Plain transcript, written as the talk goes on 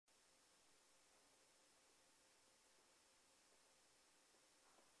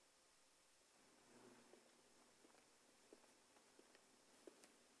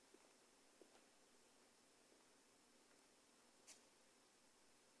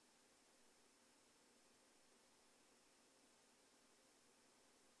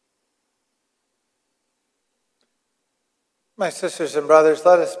My sisters and brothers,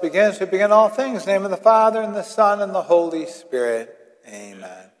 let us begin as we begin all things. In the name of the Father, and the Son, and the Holy Spirit.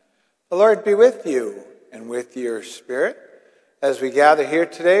 Amen. The Lord be with you, and with your spirit. As we gather here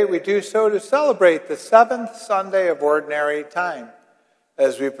today, we do so to celebrate the seventh Sunday of Ordinary Time.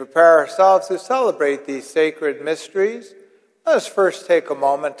 As we prepare ourselves to celebrate these sacred mysteries, let us first take a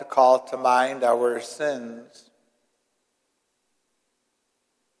moment to call to mind our sins.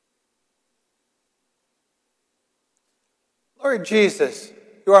 Lord Jesus,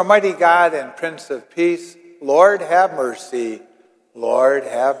 you are mighty God and Prince of Peace. Lord, have mercy. Lord,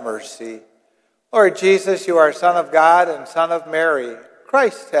 have mercy. Lord Jesus, you are Son of God and Son of Mary.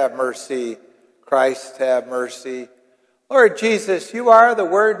 Christ, have mercy. Christ, have mercy. Lord Jesus, you are the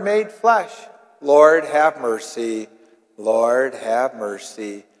Word made flesh. Lord, have mercy. Lord, have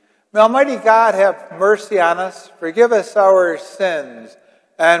mercy. May Almighty God have mercy on us, forgive us our sins,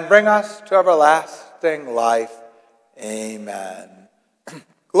 and bring us to everlasting life. Amen.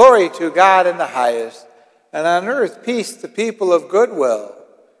 Glory to God in the highest, and on earth peace to people of good will.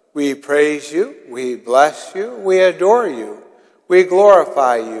 We praise you, we bless you, we adore you, we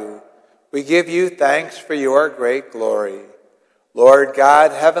glorify you. We give you thanks for your great glory. Lord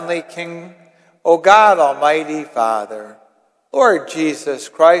God, heavenly King, O God, almighty Father, Lord Jesus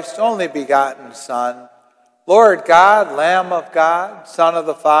Christ, only begotten Son, Lord God, Lamb of God, Son of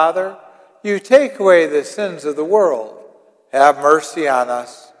the Father, you take away the sins of the world. Have mercy on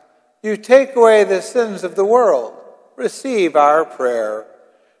us. You take away the sins of the world. Receive our prayer.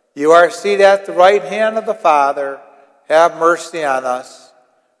 You are seated at the right hand of the Father. Have mercy on us.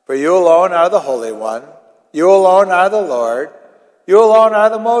 For you alone are the Holy One. You alone are the Lord. You alone are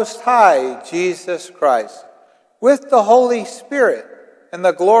the Most High, Jesus Christ, with the Holy Spirit and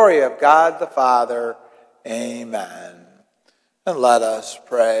the glory of God the Father. Amen. And let us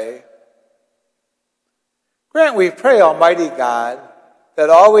pray. Grant, we pray, Almighty God, that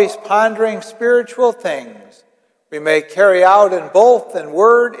always pondering spiritual things, we may carry out in both in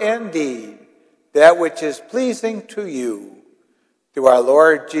word and deed that which is pleasing to you. Through our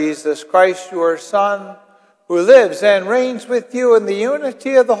Lord Jesus Christ, your Son, who lives and reigns with you in the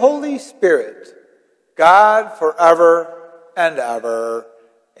unity of the Holy Spirit, God forever and ever.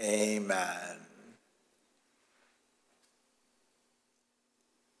 Amen.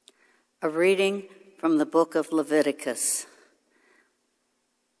 A reading from the book of Leviticus.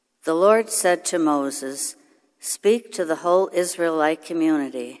 The Lord said to Moses, "Speak to the whole Israelite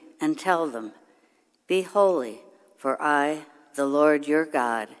community and tell them, 'Be holy, for I, the Lord your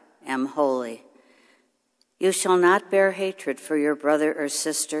God, am holy. You shall not bear hatred for your brother or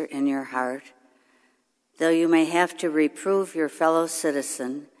sister in your heart. Though you may have to reprove your fellow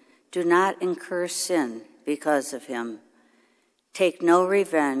citizen, do not incur sin because of him. Take no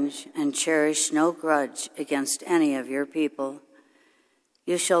revenge and cherish no grudge against any of your people.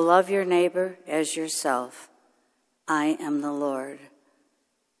 You shall love your neighbor as yourself. I am the Lord.'"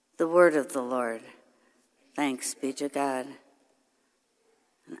 The word of the Lord. Thanks be to God.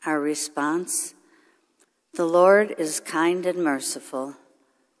 And our response: the Lord is kind and merciful.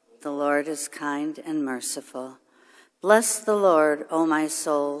 The Lord is kind and merciful. Bless the Lord, O my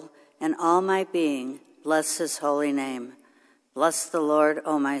soul, and all my being, bless his holy name. Bless the Lord,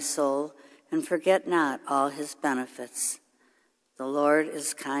 O my soul, and forget not all his benefits. The Lord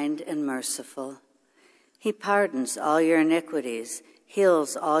is kind and merciful. He pardons all your iniquities,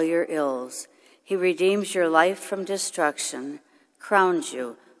 heals all your ills. He redeems your life from destruction, crowns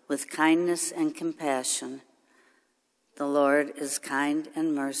you with kindness and compassion. The Lord is kind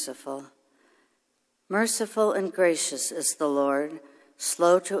and merciful. Merciful and gracious is the Lord,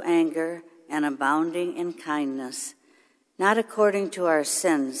 slow to anger and abounding in kindness. Not according to our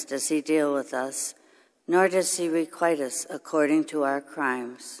sins does he deal with us, nor does he requite us according to our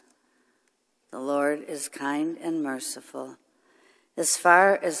crimes. The Lord is kind and merciful. As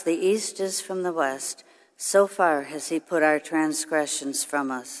far as the east is from the west, so far has he put our transgressions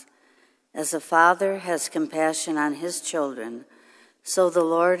from us. As a father has compassion on his children, so the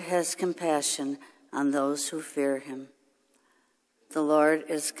Lord has compassion on those who fear him. The Lord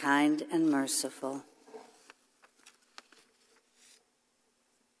is kind and merciful.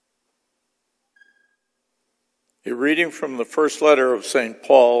 A reading from the first letter of St.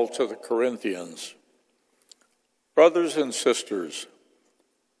 Paul to the Corinthians. Brothers and sisters,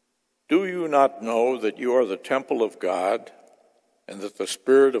 do you not know that you are the temple of God, and that the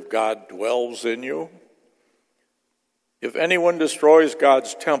Spirit of God dwells in you? If anyone destroys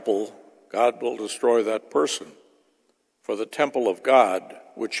God's temple, God will destroy that person. For the temple of God,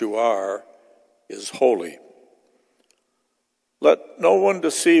 which you are, is holy. Let no one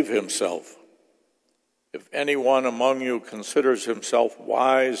deceive himself. If anyone among you considers himself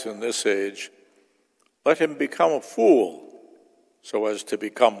wise in this age, let him become a fool so as to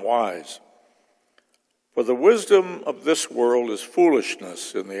become wise. For the wisdom of this world is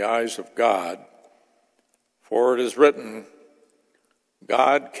foolishness in the eyes of God. For it is written,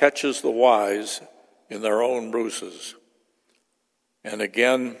 God catches the wise in their own ruses. And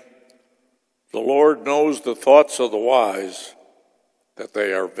again, the Lord knows the thoughts of the wise, that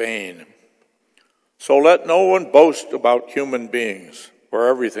they are vain. So let no one boast about human beings, for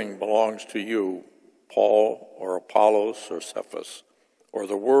everything belongs to you, Paul or Apollos or Cephas, or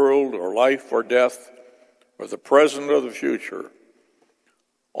the world or life or death, or the present or the future.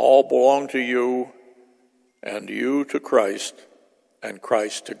 All belong to you, and you to Christ, and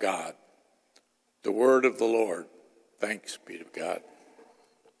Christ to God. The word of the Lord. Thanks be to God.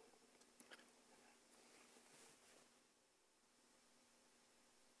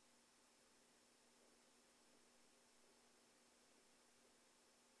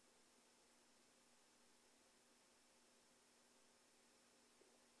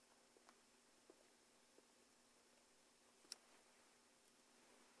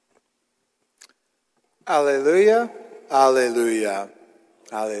 Alleluia, alleluia,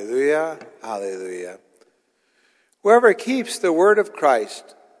 alleluia, alleluia. Whoever keeps the word of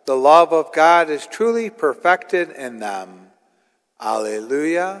Christ, the love of God is truly perfected in them.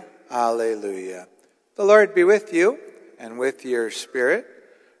 Alleluia, alleluia. The Lord be with you and with your spirit.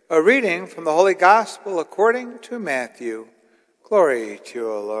 A reading from the Holy Gospel according to Matthew. Glory to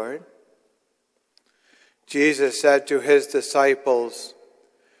you, O Lord. Jesus said to his disciples,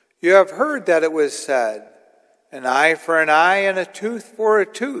 "You have heard that it was said, an eye for an eye and a tooth for a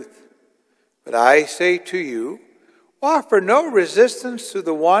tooth. But I say to you, offer no resistance to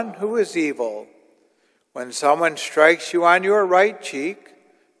the one who is evil. When someone strikes you on your right cheek,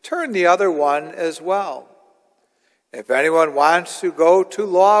 turn the other one as well. If anyone wants to go to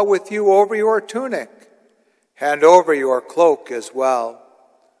law with you over your tunic, hand over your cloak as well.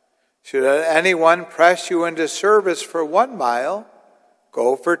 Should anyone press you into service for 1 mile,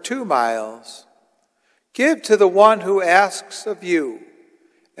 go for 2 miles. Give to the one who asks of you,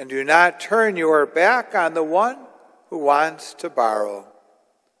 and do not turn your back on the one who wants to borrow.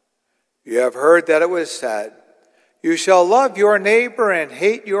 You have heard that it was said, you shall love your neighbor and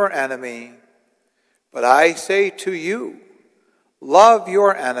hate your enemy. But I say to you, love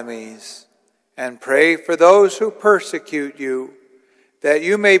your enemies, and pray for those who persecute you, that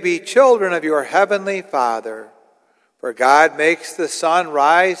you may be children of your heavenly Father. For God makes the sun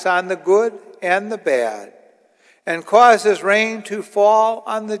rise on the good and the bad, and causes rain to fall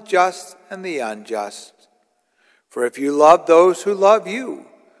on the just and the unjust. For if you love those who love you,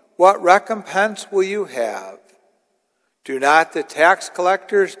 what recompense will you have? Do not the tax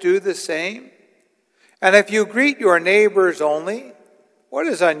collectors do the same? And if you greet your neighbors only, what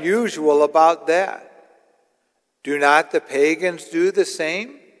is unusual about that? Do not the pagans do the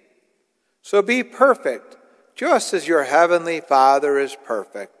same? So be perfect, just as your heavenly Father is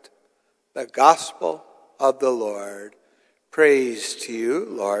perfect. The Gospel of the Lord. Praise to you,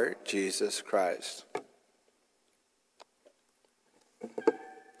 Lord Jesus Christ.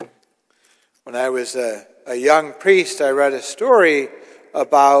 When I was a young priest, I read a story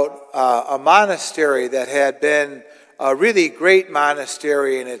about a monastery that had been a really great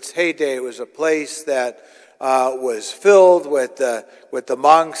monastery in its heyday. It was a place that was filled with the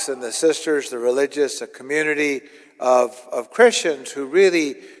monks and the sisters, the religious, a community of Christians who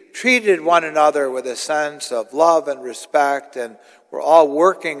really treated one another with a sense of love and respect, and were all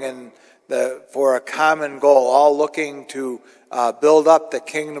working for a common goal, all looking to build up the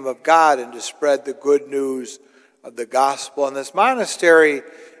kingdom of God and to spread the good news of the gospel. And this monastery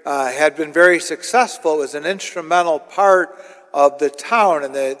had been very successful. It was an instrumental part of the town,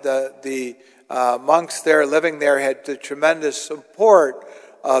 and the monks there living there had the tremendous support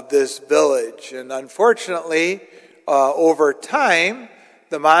of this village. And unfortunately, over time,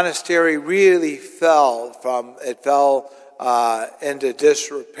 the monastery really fell into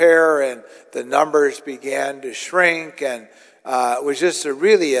disrepair, and the numbers began to shrink, and it was just a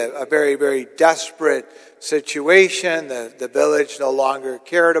very, very desperate situation. The village no longer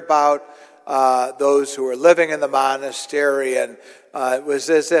cared about those who were living in the monastery, and it was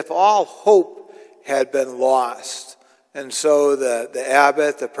as if all hope had been lost. And so the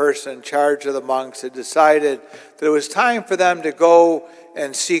abbot, the person in charge of the monks, had decided that it was time for them to go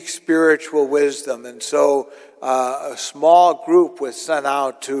and seek spiritual wisdom. And so a small group was sent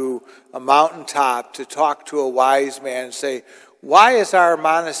out to a mountaintop to talk to a wise man and say, why has our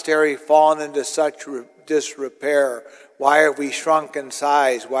monastery fallen into such disrepair? Why have we shrunk in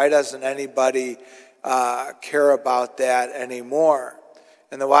size? Why doesn't anybody care about that anymore.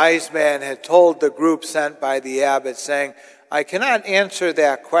 And the wise man had told the group sent by the abbot, saying, I cannot answer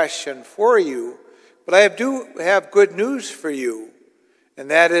that question for you, but I do have good news for you. And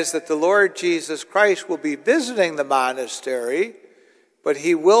that is that the Lord Jesus Christ will be visiting the monastery, but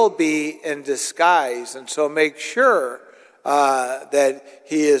he will be in disguise. And so make sure that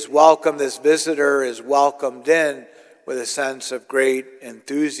he is welcome, this visitor is welcomed in with a sense of great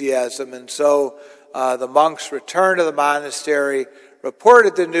enthusiasm. And so the monks returned to the monastery,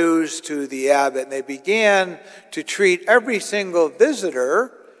 reported the news to the abbot, and they began to treat every single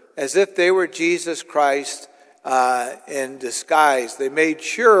visitor as if they were Jesus Christ in disguise. They made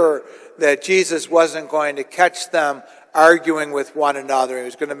sure that Jesus wasn't going to catch them arguing with one another. He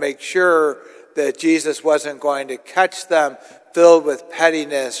was going to make sure that Jesus wasn't going to catch them filled with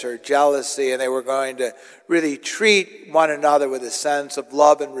pettiness or jealousy, and they were going to really treat one another with a sense of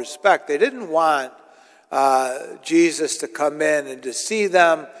love and respect. They didn't want Jesus to come in and to see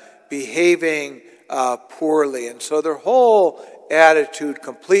them behaving poorly. And so their whole attitude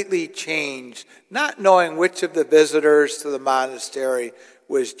completely changed, not knowing which of the visitors to the monastery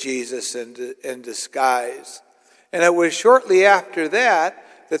was Jesus in disguise. And it was shortly after that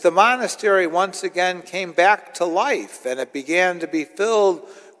that the monastery once again came back to life, and it began to be filled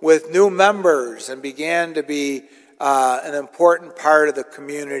with new members and began to be an important part of the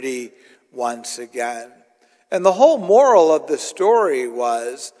community once again. And the whole moral of the story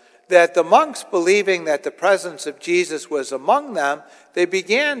was that the monks, believing that the presence of Jesus was among them, they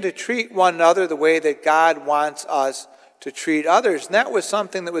began to treat one another the way that God wants us to treat others. And that was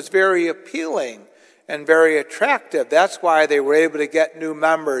something that was very appealing and very attractive. That's why they were able to get new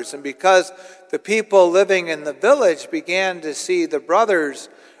members. And because the people living in the village began to see the brothers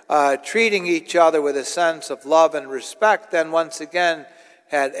treating each other with a sense of love and respect, then once again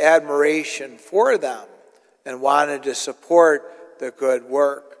had admiration for them and wanted to support the good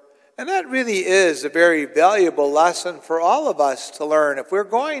work. And that really is a very valuable lesson for all of us to learn. If we're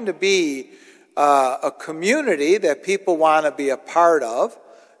going to be a community that people want to be a part of,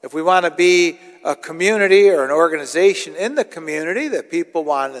 if we want to be a community or an organization in the community that people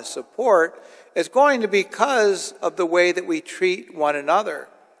want to support, it's going to be because of the way that we treat one another.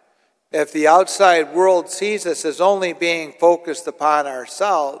 If the outside world sees us as only being focused upon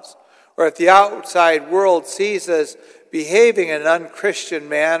ourselves, or if the outside world sees us behaving in an unchristian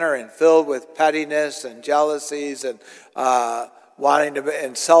manner and filled with pettiness and jealousies and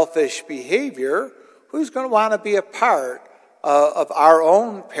and selfish behavior, who's going to want to be a part of our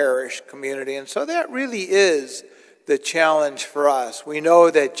own parish community? And so that really is the challenge for us. We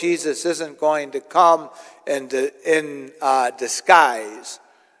know that Jesus isn't going to come in disguise,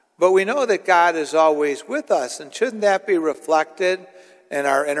 but we know that God is always with us. And shouldn't that be reflected in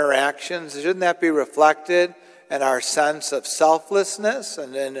our interactions? Shouldn't that be reflected in our sense of selflessness?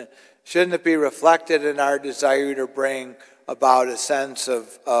 And then shouldn't it be reflected in our desire to bring about a sense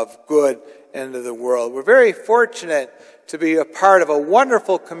of good into the world? We're very fortunate to be a part of a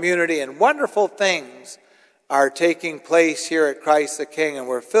wonderful community, and wonderful things are taking place here at Christ the King, and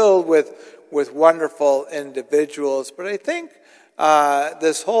we're filled with wonderful individuals. But I think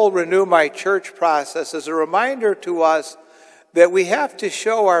this whole Renew My Church process is a reminder to us that we have to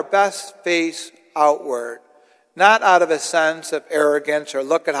show our best face outward, not out of a sense of arrogance or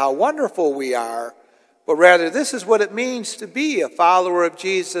look at how wonderful we are, but rather this is what it means to be a follower of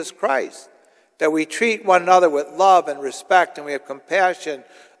Jesus Christ, that we treat one another with love and respect, and we have compassion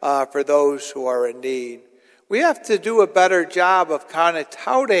for those who are in need. We have to do a better job of kind of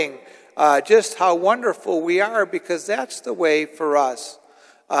touting just how wonderful we are, because that's the way for us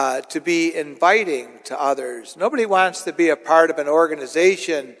to be inviting to others. Nobody wants to be a part of an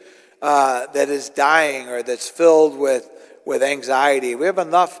organization that is dying or that's filled with anxiety. We have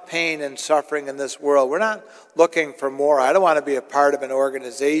enough pain and suffering in this world. We're not looking for more. I don't want to be a part of an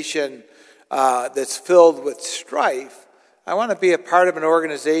organization that's filled with strife. I want to be a part of an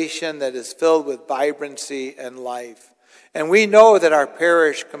organization that is filled with vibrancy and life. And we know that our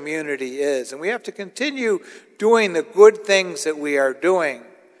parish community is. And we have to continue doing the good things that we are doing.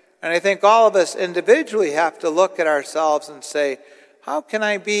 And I think all of us individually have to look at ourselves and say, how can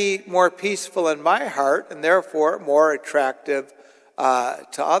I be more peaceful in my heart and therefore more attractive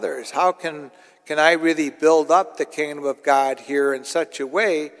to others? How can I really build up the kingdom of God here in such a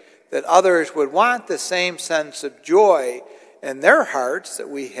way that others would want the same sense of joy in their hearts that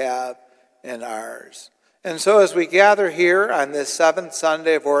we have in ours? And so as we gather here on this seventh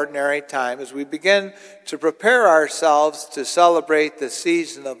Sunday of Ordinary Time, as we begin to prepare ourselves to celebrate the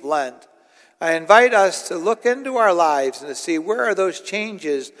season of Lent, I invite us to look into our lives and to see where are those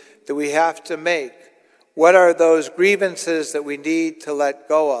changes that we have to make. What are those grievances that we need to let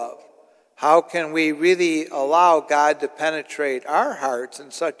go of? How can we really allow God to penetrate our hearts in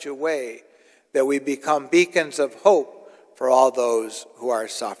such a way that we become beacons of hope for all those who are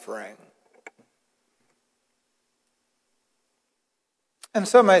suffering? And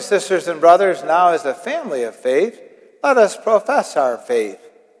so, my sisters and brothers, now as a family of faith, let us profess our faith.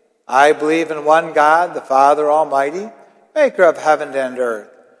 I believe in one God, the Father Almighty, maker of heaven and earth,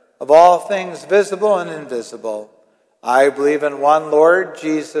 of all things visible and invisible. I believe in one Lord,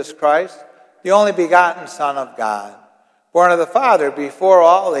 Jesus Christ, the only begotten Son of God, born of the Father before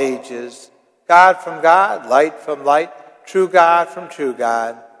all ages, God from God, light from light, true God from true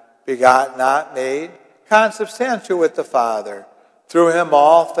God, begotten, not made, consubstantial with the Father. Through him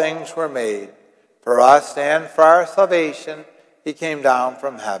all things were made. For us and for our salvation he came down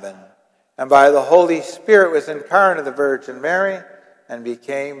from heaven, and by the Holy Spirit was incarnate of the Virgin Mary and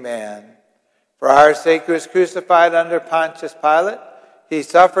became man. For our sake he was crucified under Pontius Pilate. He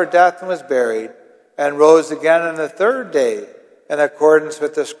suffered death and was buried, and rose again on the third day in accordance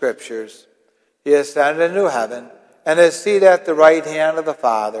with the Scriptures. He ascended into heaven and is seated at the right hand of the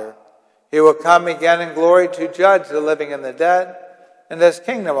Father. He will come again in glory to judge the living and the dead, and his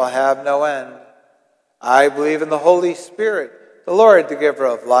kingdom will have no end. I believe in the Holy Spirit, the Lord, the giver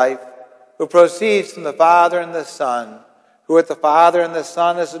of life, who proceeds from the Father and the Son, who with the Father and the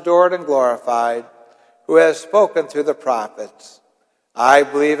Son is adored and glorified, who has spoken through the prophets. I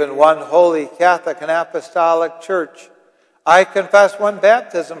believe in one holy, Catholic, and Apostolic Church. I confess one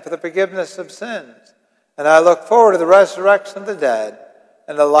baptism for the forgiveness of sins, and I look forward to the resurrection of the dead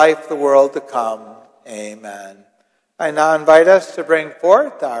and the life of the world to come. Amen. I now invite us to bring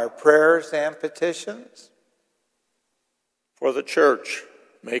forth our prayers and petitions. For the Church,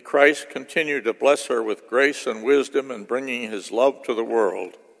 may Christ continue to bless her with grace and wisdom in bringing his love to the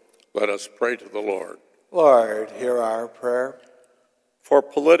world. Let us pray to the Lord. Lord, hear our prayer. For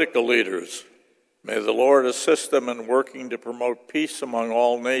political leaders, may the Lord assist them in working to promote peace among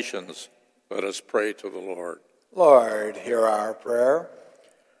all nations. Let us pray to the Lord. Lord, hear our prayer.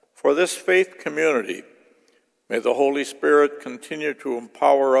 For this faith community, may the Holy Spirit continue to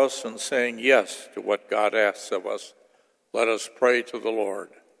empower us in saying yes to what God asks of us. Let us pray to the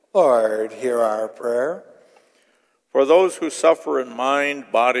Lord. Lord, hear our prayer. For those who suffer in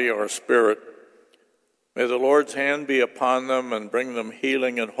mind, body, or spirit, may the Lord's hand be upon them and bring them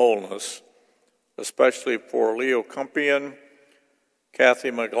healing and wholeness, especially for Leo Kumpian,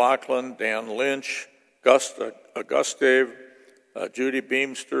 Kathy McLaughlin, Dan Lynch, Augustave, Judy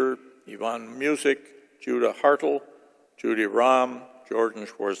Beamster, Yvonne Music, Judah Hartle, Judy Rahm, Jordan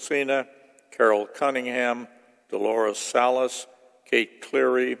Schwarzina, Carol Cunningham, Dolores Salas, Kate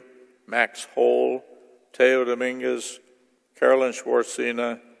Cleary, Max Hole, Teo Dominguez, Carolyn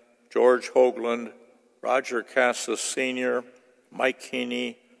Schwarzina, George Hoagland, Roger Cassis Sr., Mike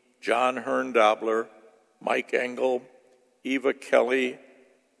Heaney, John Herndobler, Mike Engel, Eva Kelly,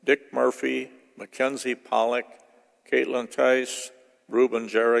 Dick Murphy, Mackenzie Pollock, Caitlin Tice, Ruben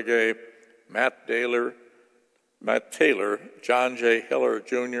Jarrigay, Matt Taylor, John J. Hiller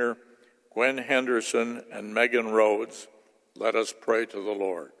Jr., Gwen Henderson, and Megan Rhodes. Let us pray to the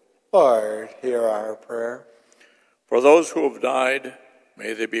Lord. Lord, hear our prayer. For those who have died,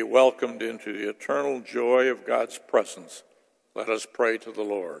 may they be welcomed into the eternal joy of God's presence. Let us pray to the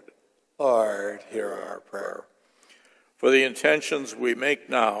Lord. Lord, hear our prayer. For the intentions we make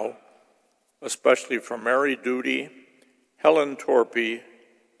now, especially for Mary Duty, Helen Torpy,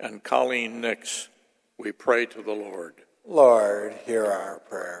 and Colleen Nix, we pray to the Lord. Lord, hear our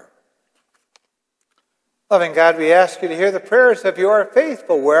prayer. Loving God, we ask you to hear the prayers of your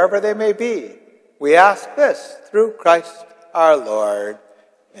faithful wherever they may be. We ask this through Christ our Lord.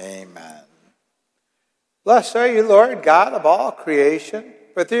 Amen. Blessed are you, Lord, God of all creation,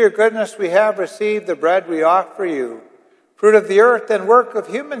 for through your goodness we have received the bread we offer you. Fruit of the earth and work of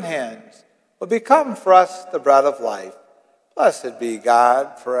human hands will become for us the bread of life. Blessed be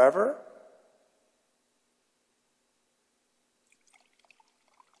God forever.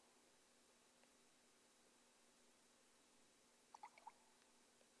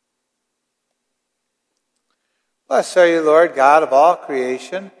 Blessed are you, Lord, God of all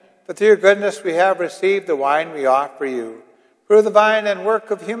creation, for through your goodness we have received the wine we offer you. Through the vine and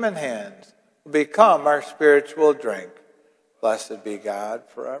work of human hands will become our spiritual drink. Blessed be God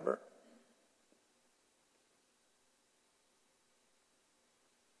forever.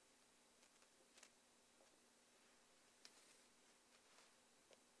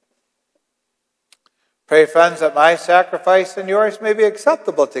 Pray, friends, that my sacrifice and yours may be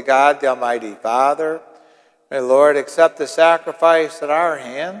acceptable to God, the Almighty Father. May the Lord accept the sacrifice at our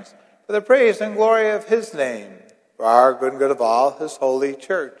hands for for the praise and glory of his name, for our good and good of all his holy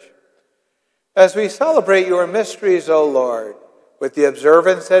church. As we celebrate your mysteries, O Lord, with the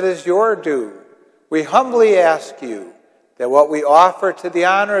observance that is your due, we humbly ask you that what we offer to the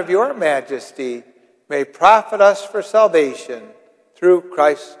honor of your majesty may profit us for salvation through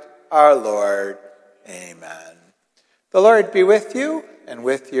Christ our Lord. Amen. The Lord be with you and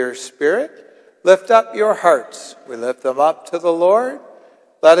with your spirit. Lift up your hearts. We lift them up to the Lord.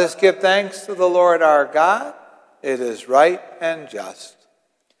 Let us give thanks to the Lord our God. It is right and just.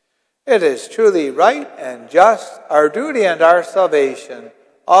 It is truly right and just, our duty and our salvation,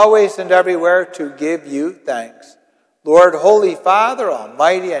 always and everywhere to give you thanks. Lord, Holy Father,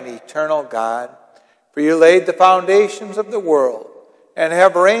 Almighty and eternal God, for you laid the foundations of the world and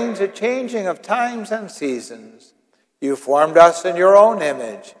have arranged the changing of times and seasons. You formed us in your own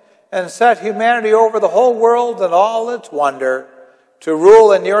image and set humanity over the whole world and all its wonder, to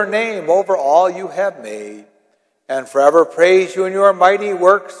rule in your name over all you have made, and forever praise you in your mighty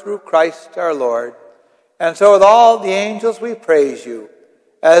works through Christ our Lord. And so with all the angels we praise you,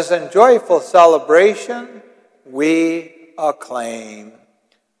 as in joyful celebration we acclaim.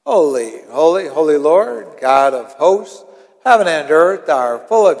 Holy, holy, holy Lord, God of hosts, heaven and earth are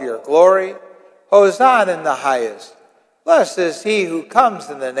full of your glory. Hosanna in the highest. Blessed is he who comes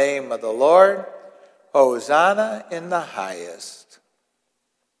in the name of the Lord. Hosanna in the highest.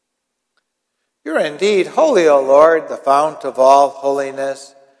 You're indeed holy, O Lord, the fount of all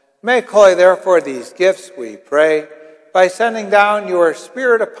holiness. Make holy, therefore, these gifts, we pray, by sending down your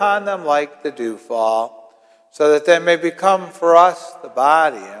Spirit upon them like the dewfall, so that they may become for us the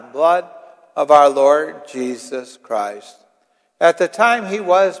body and blood of our Lord Jesus Christ. At the time he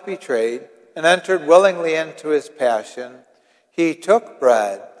was betrayed and entered willingly into his passion, he took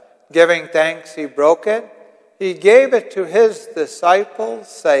bread. Giving thanks, he broke it. He gave it to his disciples,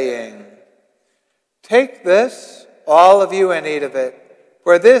 saying, "Take this, all of you, and eat of it,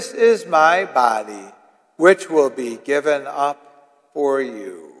 for this is my body, which will be given up for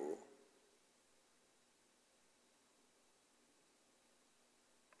you."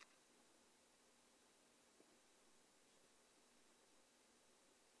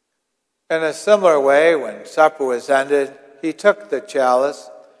 In a similar way, when supper was ended, he took the chalice,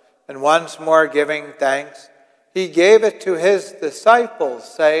 and once more giving thanks, he gave it to his disciples,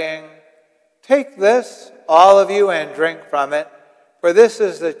 saying, "Take this, all of you, and drink from it, for this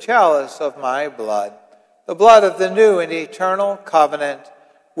is the chalice of my blood, the blood of the new and eternal covenant,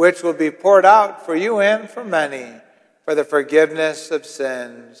 which will be poured out for you and for many for the forgiveness of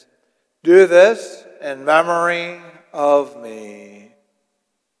sins. Do this in memory of me."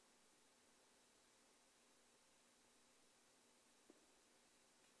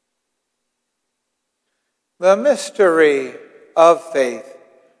 The mystery of faith.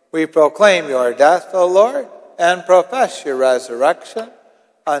 We proclaim your death, O Lord, and profess your resurrection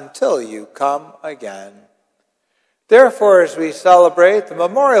until you come again. Therefore, as we celebrate the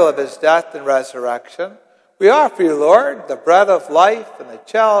memorial of his death and resurrection, we offer you, Lord, the bread of life and the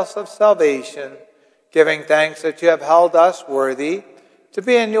chalice of salvation, giving thanks that you have held us worthy to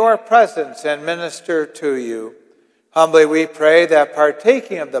be in your presence and minister to you. Humbly we pray that,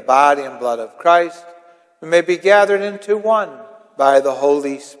 partaking of the body and blood of Christ, we may be gathered into one by the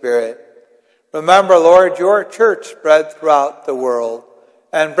Holy Spirit. Remember, Lord, your church spread throughout the world,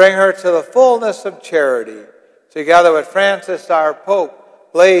 and bring her to the fullness of charity, together with Francis our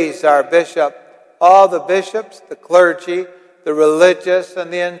Pope, Blaise our Bishop, all the bishops, the clergy, the religious,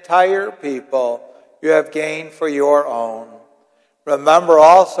 and the entire people you have gained for your own. Remember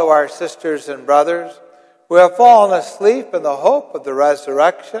also our sisters and brothers who have fallen asleep in the hope of the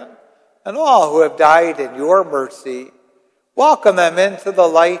resurrection, and all who have died in your mercy. Welcome them into the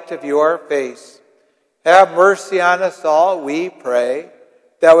light of your face. Have mercy on us all, we pray,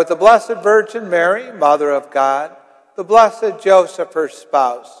 that with the Blessed Virgin Mary, Mother of God, the blessed Joseph, her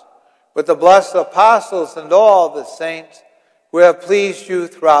spouse, with the blessed apostles and all the saints who have pleased you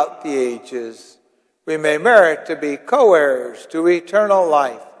throughout the ages, we may merit to be co-heirs to eternal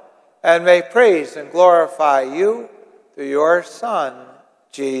life, and may praise and glorify you through your Son,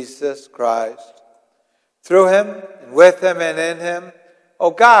 Jesus Christ. Through him, and with him, and in him,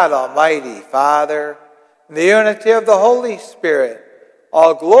 O God, Almighty Father, in the unity of the Holy Spirit,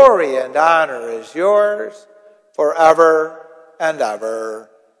 all glory and honor is yours forever and ever.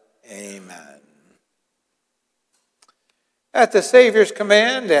 Amen. At the Savior's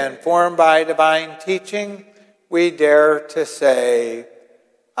command and formed by divine teaching, we dare to say,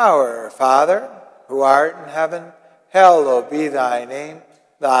 Our Father, who art in heaven, hallowed be thy name.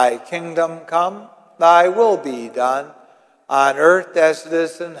 Thy kingdom come, thy will be done, on earth as it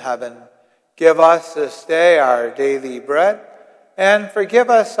is in heaven. Give us this day our daily bread, and forgive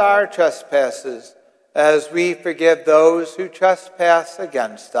us our trespasses, as we forgive those who trespass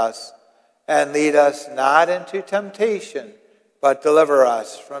against us. And lead us not into temptation, but deliver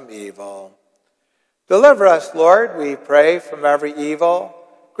us from evil. Deliver us, Lord, we pray, from every evil.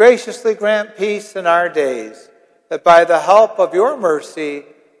 Graciously grant peace in our days, that by the help of your mercy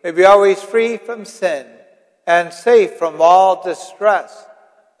may be always free from sin and safe from all distress,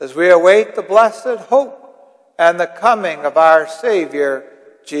 as we await the blessed hope and the coming of our Savior,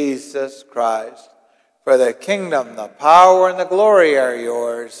 Jesus Christ. For the kingdom, the power, and the glory are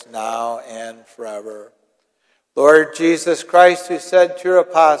yours, now and forever. Lord Jesus Christ, who said to your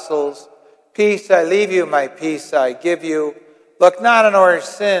apostles, "Peace I leave you, my peace I give you," look not on our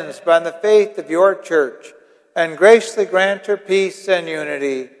sins, but on the faith of your church, and graciously grant her peace and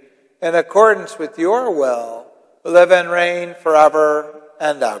unity, in accordance with your will, who live and reign forever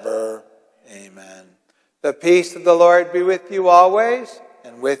and ever. Amen. The peace of the Lord be with you always,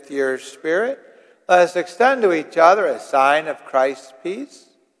 and with your spirit. Let us extend to each other a sign of Christ's peace.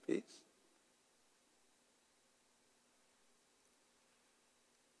 Peace.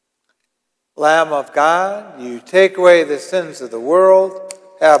 Lamb of God, you take away the sins of the world,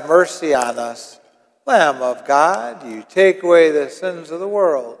 have mercy on us. Lamb of God, you take away the sins of the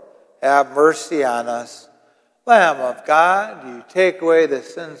world, have mercy on us. Lamb of God, you take away the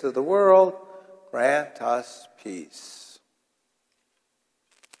sins of the world, grant us peace.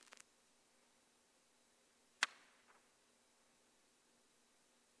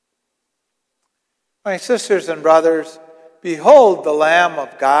 My sisters and brothers, behold the Lamb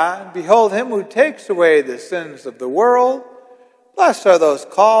of God. Behold him who takes away the sins of the world. Blessed are those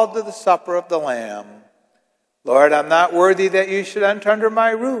called to the supper of the Lamb. Lord, I'm not worthy that you should enter under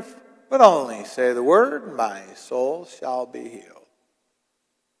my roof, but only say the word, and my soul shall be healed.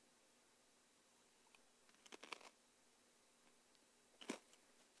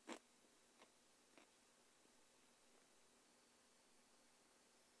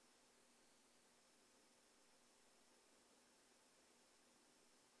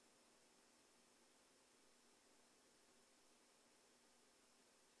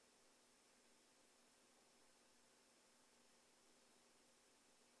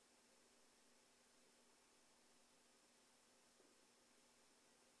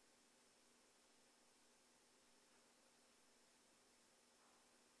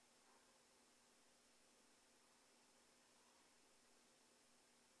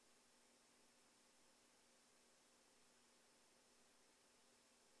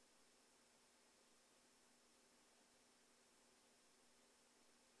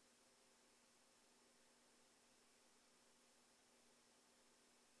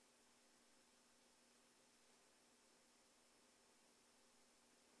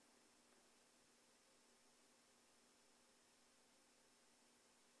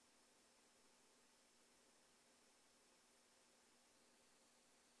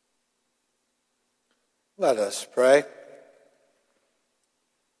 Let us pray.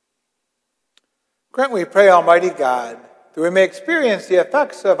 Grant, we pray, Almighty God, that we may experience the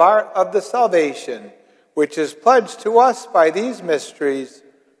effects of the salvation which is pledged to us by these mysteries,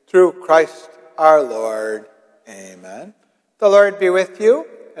 through Christ our Lord. Amen. The Lord be with you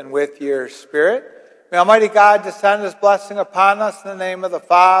and with your spirit. May Almighty God descend his blessing upon us in the name of the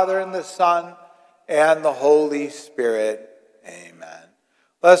Father, and the Son, and the Holy Spirit. Amen.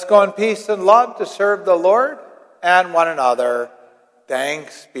 Let us go in peace and love to serve the Lord and one another.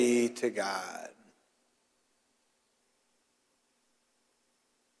 Thanks be to God.